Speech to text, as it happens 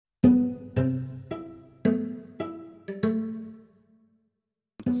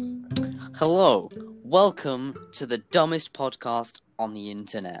Hello, welcome to the dumbest podcast on the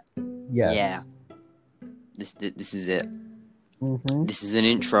internet. Yeah. Yeah. This is it. Mm-hmm. This is an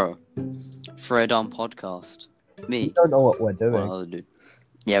intro for a dumb podcast. Me. We don't know what we're doing. What I'll do.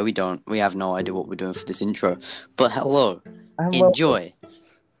 Yeah, we don't. We have no idea what we're doing for this intro. But hello, And enjoy.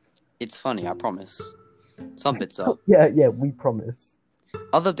 It's funny, I promise. Some bits are. Yeah, we promise.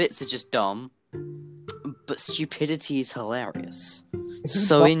 Other bits are just dumb. But stupidity is hilarious. Who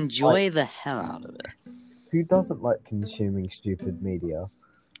So doesn't enjoy the hell out of it. Who doesn't like consuming stupid media?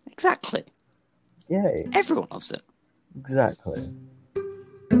 Exactly. Yeah, Everyone loves it. exactly.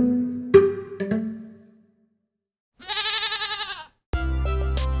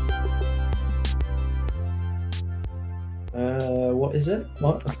 What is it?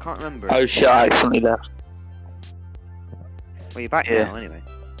 What? I can't remember. Oh shit, I accidentally left. Well, you're back Yeah. now, anyway.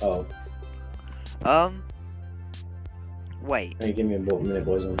 Oh, Wait. hey, give me a minute,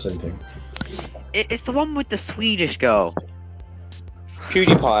 boys. I'm simping. It's the one with the Swedish girl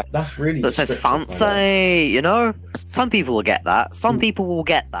PewDiePie. That's really that says descriptive, fancy, you know? Some people will get that. Some people will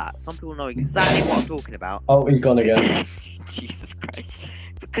get that. Some people know exactly what I'm talking about. Oh, he's gone again. Jesus Christ.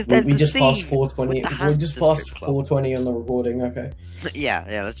 Because we there's we the just passed scene 420. with the We just hamster passed strip club. 420 on the recording. Okay. Yeah,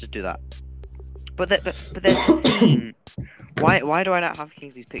 let's just do that. But there's a scene. Why do I not have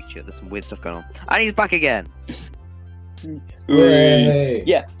Kingsley's picture? There's some weird stuff going on. And he's back again. Yay.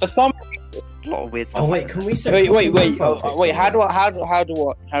 Yeah, for some. A lot of weird stuff. Oh wait, can we say? Wait. profile pics Wait. on How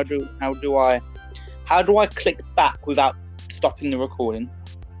there? do I click back without stopping the recording?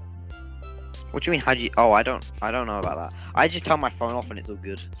 What do you mean? How do you? Oh, I don't know about that. I just turn my phone off and it's all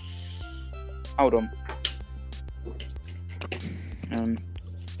good. Hold on.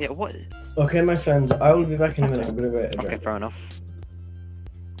 Yeah. What? Okay, my friends, I will be back in a minute. I'm gonna go get a Okay, drink. fair enough.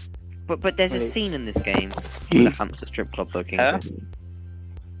 But there's a Wait. scene in this game Hmm? with a hamster strip club though, Kingsley. Huh?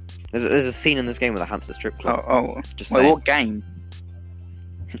 There's a scene in this game with a hamster strip club. Oh. Just Wait, saying. what game?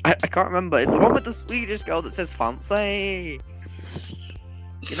 I can't remember. It's the one with the Swedish girl that says fancy.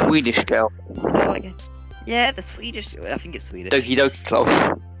 You know- Swedish girl. You know that game? Yeah, the Swedish. I think it's Swedish. Doki Doki Club.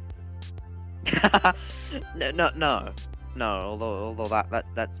 No. Although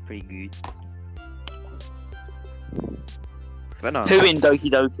that's pretty good. But no, Who in Doki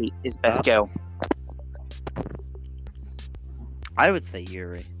Doki is best girl? I would say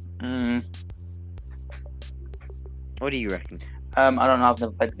Yuri. Mm, What do you reckon? I don't know. I've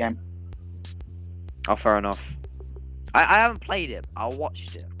never played the game. Oh, fair enough. I haven't played it. I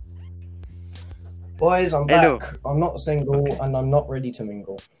watched it. Boys, I'm Hello. back. I'm not single Okay. and I'm not ready to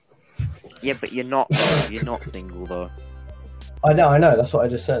mingle. Yeah, but you're not. Though. You're not single though. I know. That's what I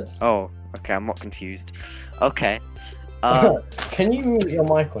just said. Oh, okay. I'm not confused. Okay. Can you mute your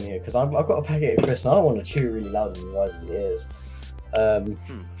mic on here? Because I've got a packet of crisps and I don't want to chew really loud in you guys' ears.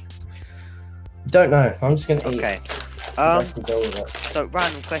 Don't know. I'm just gonna eat. Okay. You guys can go with it. So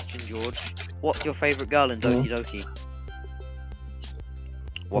random question, George. What's your favourite girl in Doki Doki?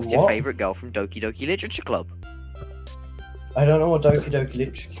 What's your What? favourite girl from Doki Doki Literature Club? I don't know what Doki Doki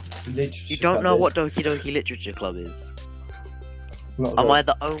Literature. You don't Club know is. what Doki Doki Literature Club is? Not Am good. I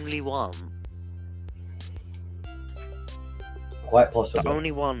the only one? Quite The possibly.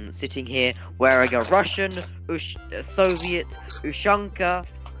 only one sitting here wearing a Russian, Soviet, Ushanka,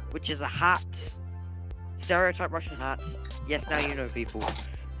 which is a hat, stereotype Russian hat. Yes, now you know, people.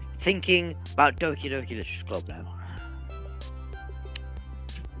 Thinking about Doki Doki Literature Club now.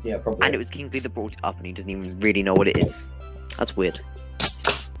 Yeah, probably. And it was Kingsley that brought it up and he doesn't even really know what it is. That's weird.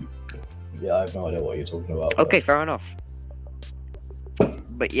 Yeah, I have no idea what you're talking about. but Okay, fair enough.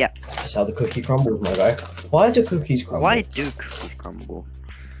 But yeah, That's how the cookie crumbles, my guy. Why do cookies crumble? why do cookies crumble?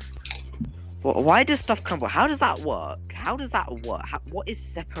 Why does stuff crumble? How does that work? What is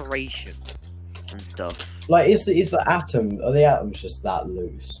separation and stuff? Like, is the atom? Are the atoms just that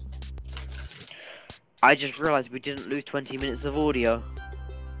loose? I just realised we didn't lose 20 minutes of audio.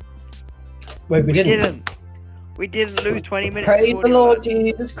 Wait, we didn't. We didn't lose 20 minutes Praise of the audio. Lord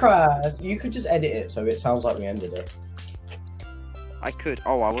Jesus Christ. You could just edit it so it sounds like we ended it. I could.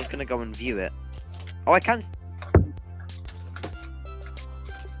 Oh, I was gonna go and view it. Oh, I can.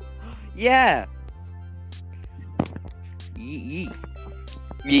 Yeah. Yeet.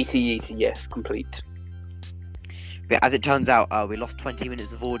 Yeety, yes, complete. But as it turns out, we lost 20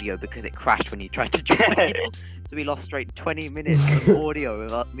 minutes of audio because it crashed when you tried to join. So we lost straight 20 minutes of audio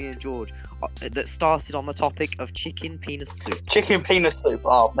with me and George that started on the topic of chicken penis soup. Chicken penis soup.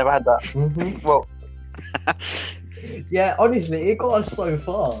 Oh, I've never had that. Mm-hmm. Well, Yeah, honestly, it got us so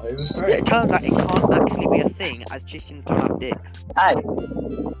far. It was Yeah, great. it turns out it can't actually be a thing as chickens don't have dicks. hey,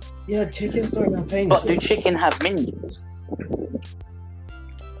 Yeah, chickens don't have but do penises. chicken have minions?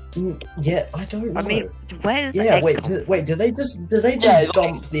 Yeah, I don't know. I mean, where's the yeah, egg wait, come from? wait, do they just Yeah, like,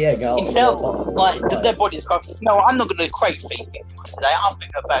 dump the egg out? If they're like, does their bodies go? No, I'm not going to crate feed it today. I'm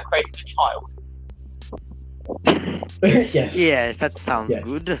thinking about creating a child. Yes. Yes, that sounds Yes.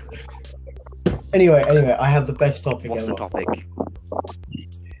 good. Anyway, I have the best topic What's the ever. topic?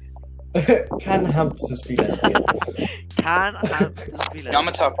 Can hamsters be lesbian? Can hamsters be Yeah, I'm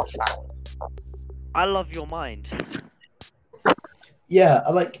a lesbian? Turbo fan. I love your mind. Yeah,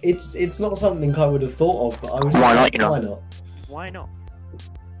 like it's not something I would have thought of, but I was Why just not, like, you know? why not? Why not?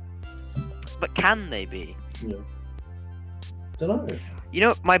 But can they be? Don't know. You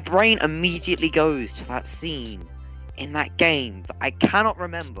know, my brain immediately goes to that scene in that game that I cannot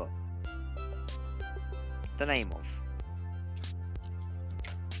remember the name of.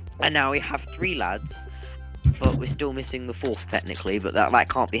 And now we have 3 lads, but we're still missing the 4th technically, but that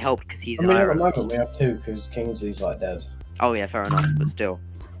can't be helped because he's I in mean, at the Ireland. moment we have 2 because Kingsley's like dead. Oh yeah, fair enough, but still.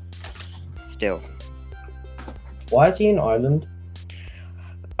 Still. Why is he in Ireland?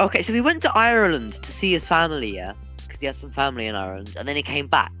 Okay, so we went to Ireland to see his family, yeah? Because he has some family in Ireland, and then he came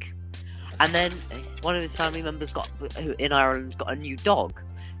back. And then one of his family members who in Ireland got a new dog.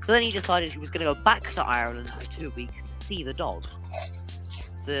 So then he decided he was going to go back to Ireland for 2 weeks to see the dog.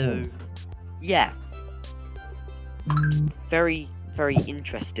 So, yeah. Very, very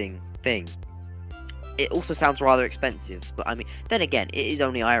interesting thing. It also sounds rather expensive, but I mean, then again, it is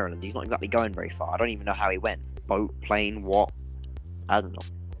only Ireland. He's not exactly going very far. I don't even know how he went. Boat, plane, what? I don't know.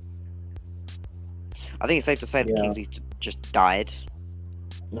 I think it's safe to say that Yeah. Kingsley just died.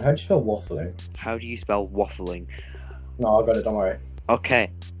 How do you spell waffling? How do you spell waffling? No, I got it. Don't worry.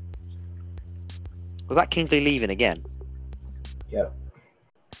 Okay. Was that Kingsley leaving again? Yep.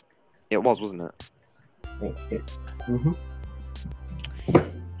 It was, wasn't it? Mhm.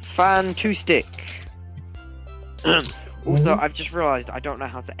 Fan 2 stick. Also, Mhm. I've just realised I don't know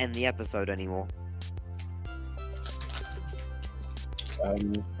how to end the episode anymore.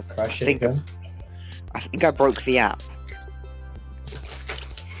 Crash it Think- again. I think I broke the app.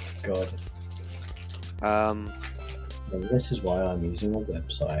 God. Um, And this is why I'm using a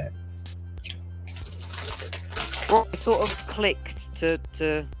website. well, I sort of clicked to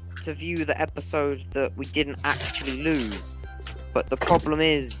view the episode that we didn't actually lose, but the problem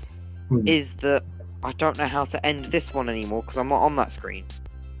is that I don't know how to end this one anymore because I'm not on that screen.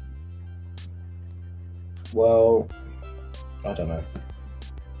 Well, I don't know.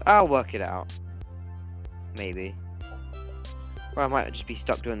 I'll work it out. Maybe. Or I might just be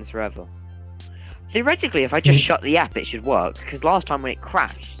stuck doing this forever. Theoretically, if I just shut the app, it should work. Because last time when it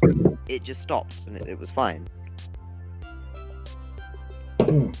crashed, it just stopped and it was fine.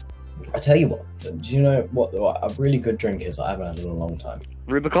 I tell you what. Do you know what a really good drink is that I haven't had in a long time?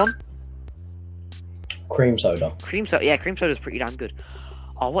 Rubicon? Cream soda. Cream soda. Yeah, cream soda's pretty damn good.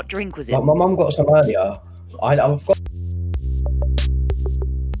 Oh, what drink was it? My mum got some earlier. I've got.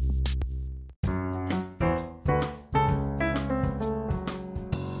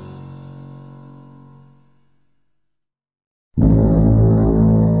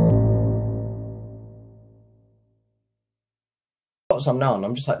 Got some now, and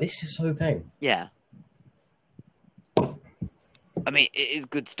I'm just like, this is okay. Yeah. I mean, it is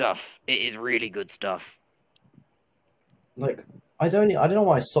good stuff. It is really good stuff. Like, I don't know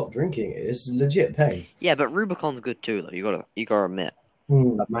why I stopped drinking it. It's legit pain. Yeah, but Rubicon's good too, though. You gotta admit.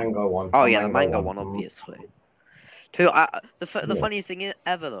 The mango one. Oh yeah, the mango one, obviously. Too. The funniest thing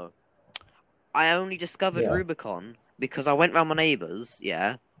ever though, I only discovered Yeah. Rubicon because I went round my neighbours.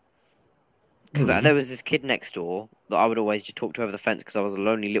 Yeah. Because there was this kid next door that I would always just talk to over the fence because I was a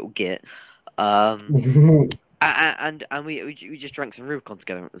lonely little git. And we just drank some Rubicon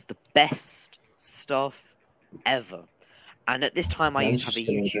together. It was the best stuff ever. And at this time, I used to have a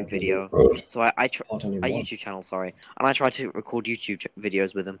YouTube video, so a YouTube channel, sorry, and I tried to record YouTube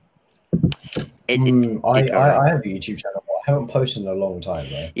videos with him. I have a YouTube channel. But I haven't posted in a long time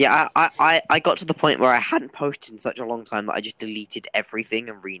though. Yeah, I got to the point where I hadn't posted in such a long time that I just deleted everything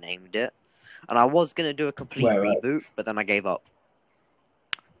and renamed it. And I was gonna do a complete reboot, but then I gave up.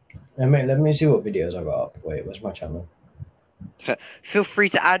 Let me see what videos I got up. Wait, where's my channel? Feel free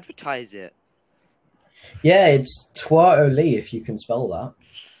to advertise it. Yeah, it's Twato Lee if you can spell that.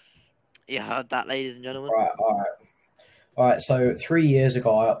 You heard that, ladies and gentlemen. All right. So 3 years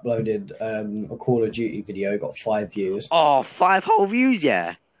ago, I uploaded a Call of Duty video. Got 5 views. Oh, 5 whole views,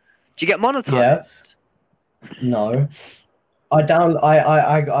 yeah. Did you get monetized? No.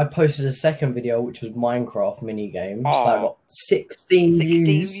 I posted a second video which was Minecraft mini games. Oh, that got 16 views.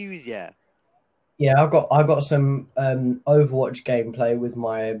 16 views, yeah. Yeah, I got some Overwatch gameplay with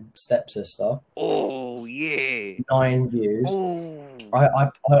my stepsister. Oh yeah. 9 views. Oh.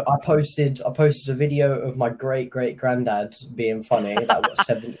 I posted a video of my great granddad being funny that got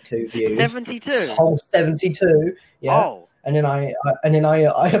 72 views. 72. Whole 72. Yeah. Oh. And then I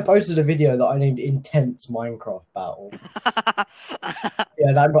posted a video that I named Intense Minecraft Battle.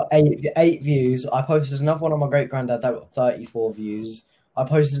 Yeah, that got eight views. I posted another one on my great granddad that got 34 views. I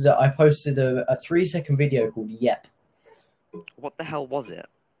posted a 3-second video called Yep. What the hell was it?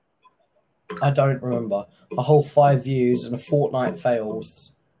 I don't remember. A whole 5 views and a Fortnite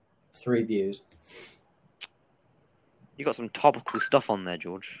fails 3 views. You got some topical stuff on there,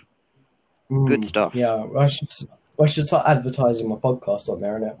 George. Good stuff. Yeah, I should start advertising my podcast on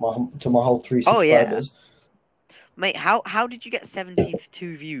there, innit? To my whole 3 Oh, yeah. subscribers. Mate, how did you get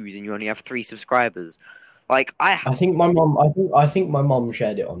 72 views and you only have 3 subscribers? Like I think my mom. I think my mom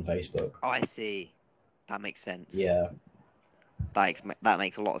shared it on Facebook. Oh, I see. That makes sense. Yeah. That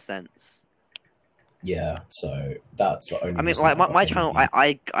makes a lot of sense. Yeah. So that's the only. I mean, reason like I got my any channel,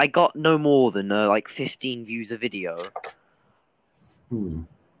 views. I got no more than like 15 views a video.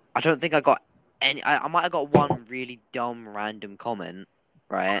 I don't think I got any. I might have got one really dumb random comment,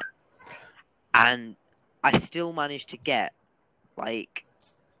 right? And I still managed to get like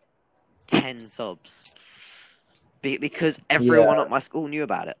 10 subs because everyone at my school knew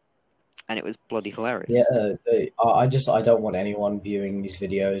about it, and it was bloody hilarious. Yeah, I don't want anyone viewing these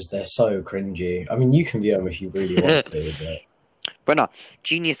videos. They're so cringy. I mean, you can view them if you really want to, but no,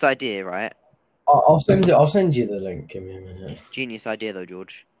 genius idea, right? I'll send you the link. Give me a minute. Genius idea though,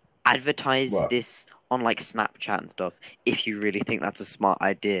 George. Advertise this on like Snapchat and stuff if you really think that's a smart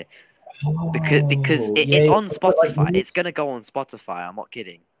idea. Because it's on Spotify. Like, it's gonna go on Spotify. I'm not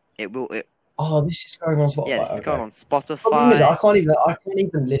kidding. It will. Oh, this is going on Spotify. Yeah, this is going on The problem is, Spotify. I can't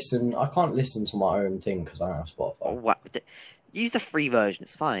even listen. I can't listen to my own thing because I don't have Spotify. Oh, what? Use the free version.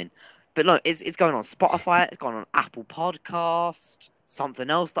 It's fine. But look, it's going on Spotify. It's going on Apple Podcast. Something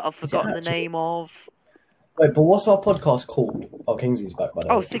else that I've forgotten the name of. Wait, but what's our podcast called? Oh, Kingsley's back by the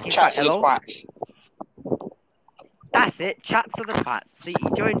way. Oh, Sicky's back. Chat to the Hello. twats. That's it. Chats of the Twats. See, he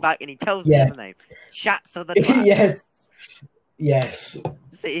joined back and he tells me the name. Chats of the Twats. Yes.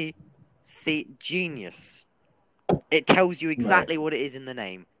 See, genius. It tells you exactly what it is in the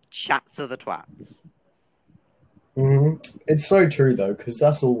name. Chats of the Twats. It's so true though, because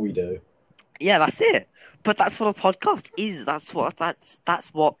that's all we do. Yeah, that's it. But that's what a podcast is. That's what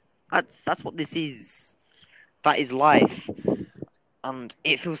this is. That is life. And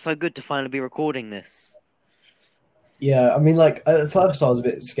it feels so good to finally be recording this. Yeah, I mean, like at first I was a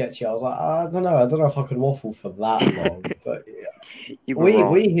bit sketchy. I was like, I don't know if I could waffle for that long. But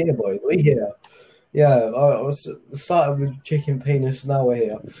we here, boys, we here. Yeah, I was started with chicken penis. Now we're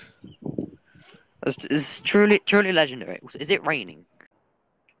here. It's truly legendary. Is it raining?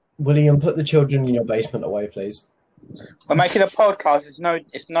 William, put the children in your basement away, please. We're making a podcast.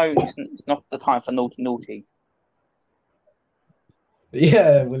 It's not the time for naughty.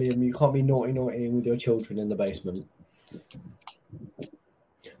 Yeah, William, you can't be naughty with your children in the basement.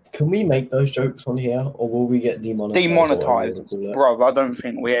 Can we make those jokes on here, or will we get demonetized? Demonetized, bro. I don't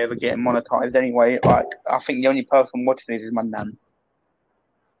think we ever get monetized anyway. Like, I think the only person watching it is my nan.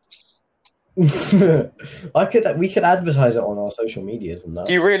 We could advertise it on our social medias and that.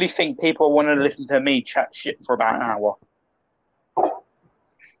 Do you really think people want to listen to me chat shit for about an hour?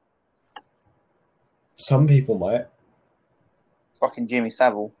 Some people might. Fucking Jimmy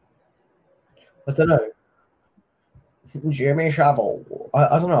Savile. I don't know. Jimmy Savile.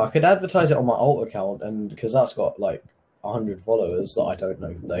 I don't know. I could advertise it on my alt account, and because that's got like 100 followers that I don't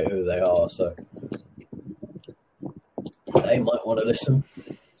know who they are, so they might want to listen.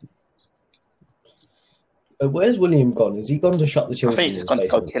 Where's William gone? Is he gone to shut the children? I think he's gone to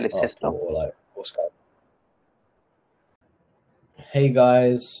go kill his sister. Or like, what's going on? Hey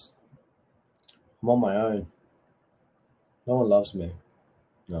guys, I'm on my own. No one loves me.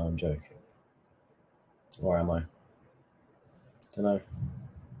 No, I'm joking. Or am I? Don't know.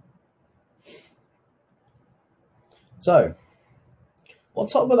 So,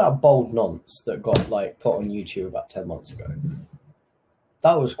 what's up with that bold nonce that got like put on YouTube about 10 months ago?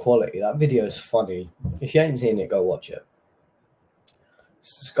 That was quality. That video is funny. If you ain't seen it, go watch it.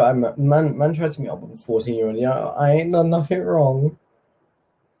 This guy, man tried to meet up with a 14-year-old. Yeah, I ain't done nothing wrong.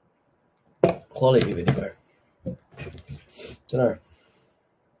 Quality video. Don't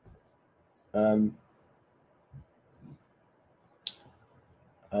know.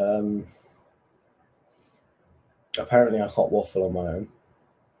 Apparently I can't waffle on my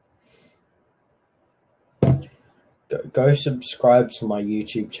own. Go subscribe to my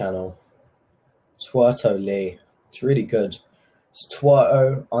YouTube channel. Twerto Lee. It's really good. It's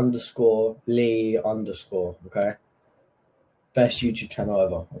Twerto_Lee_. Okay. Best YouTube channel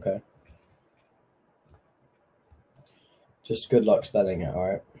ever. Okay. Just good luck spelling it. All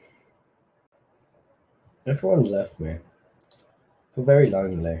right. Everyone's left me. I feel very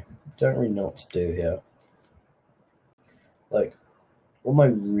lonely. Don't really know what to do here. Like, what am I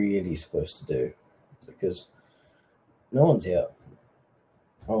really supposed to do? Because no one's here.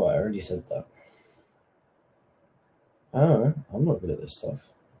 Oh, I already said that. I don't know. I'm not good at this stuff.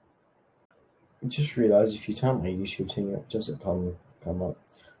 I just realised if you tap my YouTube thing, it doesn't come up.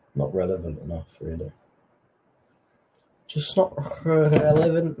 Not relevant enough, really. Just not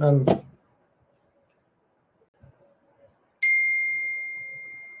relevant.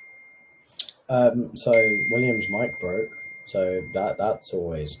 So William's mic broke, so that's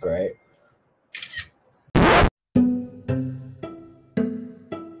always great.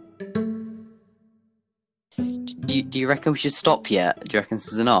 Do you reckon we should stop yet? Do you reckon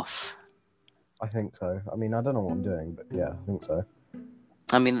this is enough? I think so. I mean, I don't know what I'm doing, but yeah, I think so.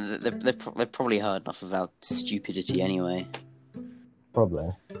 I mean, they've probably heard enough of our stupidity anyway.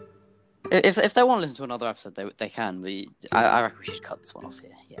 Probably. If they want to listen to another episode, they can. But I reckon we should cut this one off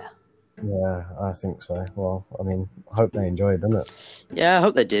here. Yeah. Yeah, I think so. Well, I mean, I hope they enjoyed, didn't it? Yeah, I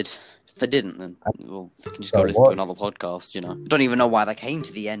hope they did. If they didn't, then we can just go listen to another podcast. You know, I don't even know why they came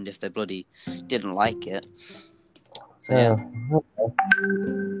to the end if they bloody didn't like it. So yeah.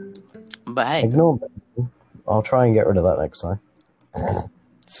 But hey, Ignore me. I'll try and get rid of that next time.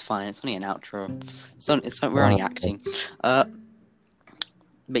 it's fine. It's only an outro. We're only acting. But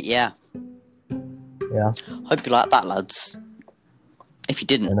yeah. Yeah. Hope you like that, lads. If you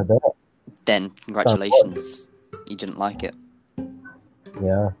didn't, In a bit. then congratulations. You didn't like it.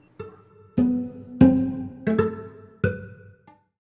 Yeah.